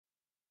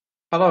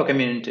Hello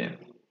community.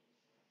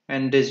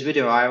 In this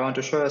video I want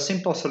to show a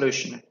simple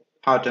solution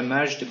how to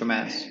merge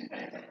documents.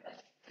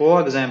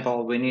 For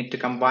example, we need to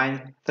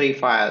combine three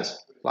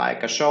files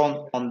like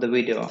shown on the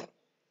video.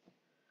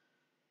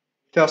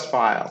 First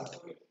file,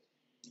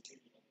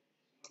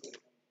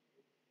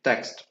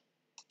 text.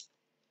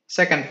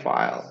 Second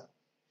file,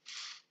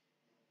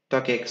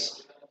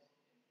 docx.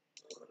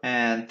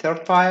 And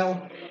third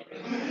file,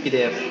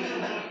 PDF.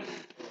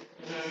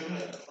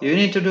 You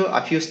need to do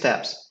a few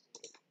steps.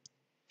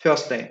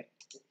 Firstly,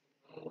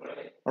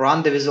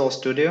 run the Visual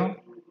Studio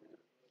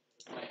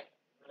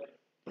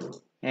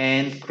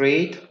and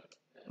create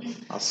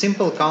a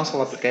simple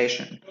console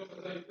application.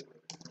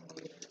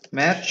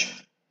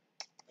 Merge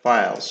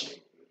files.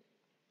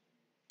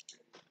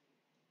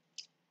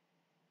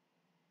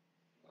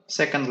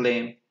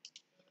 Secondly,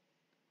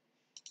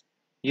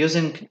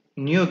 using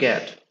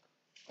NuGet,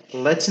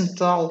 let's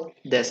install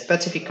the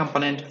specific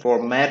component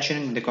for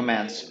merging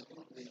documents.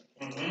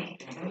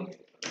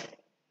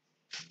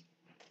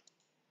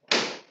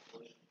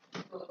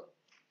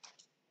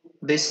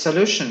 This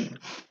solution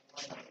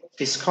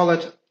is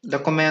called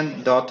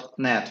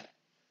document.net.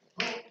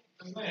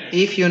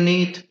 If you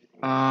need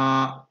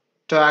to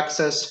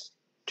access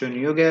to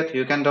NuGet,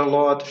 you can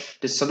download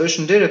this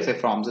solution directly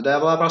from the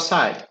developer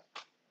site.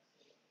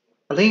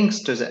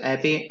 Links to the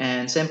API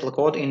and sample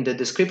code in the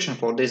description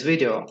for this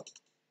video.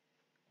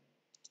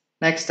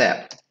 Next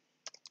step.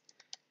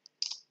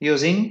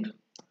 Using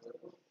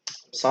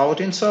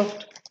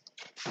Soutinsoft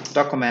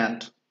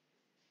document.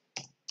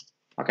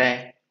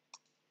 Okay.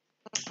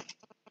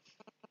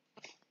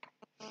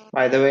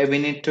 By the way, we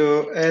need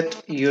to add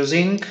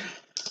using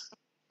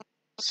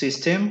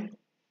system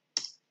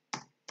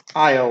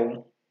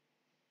IO.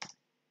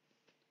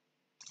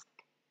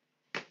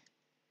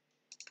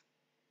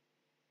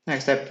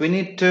 Next step, we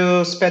need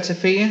to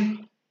specify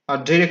a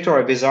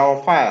directory with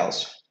our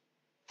files.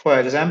 For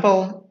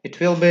example, it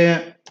will be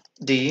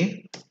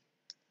D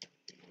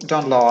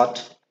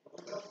download.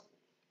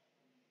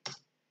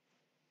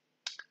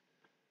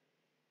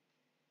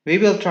 We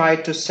will try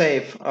to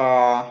save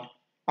our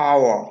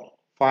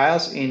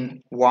files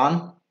in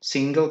one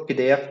single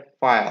PDF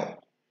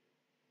file.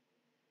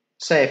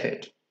 Save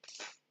it.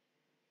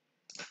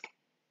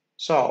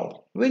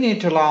 So we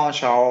need to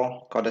launch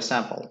our code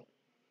sample.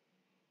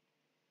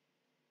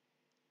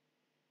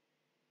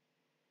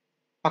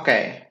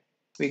 Okay,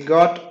 we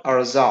got a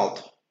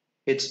result.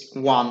 It's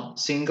one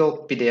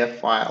single PDF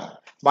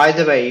file. By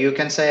the way, you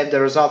can save the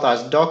result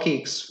as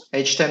docx,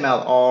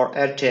 HTML or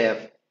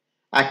RTF.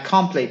 A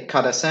complete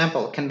code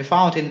sample can be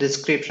found in the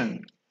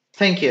description.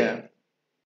 Thank you.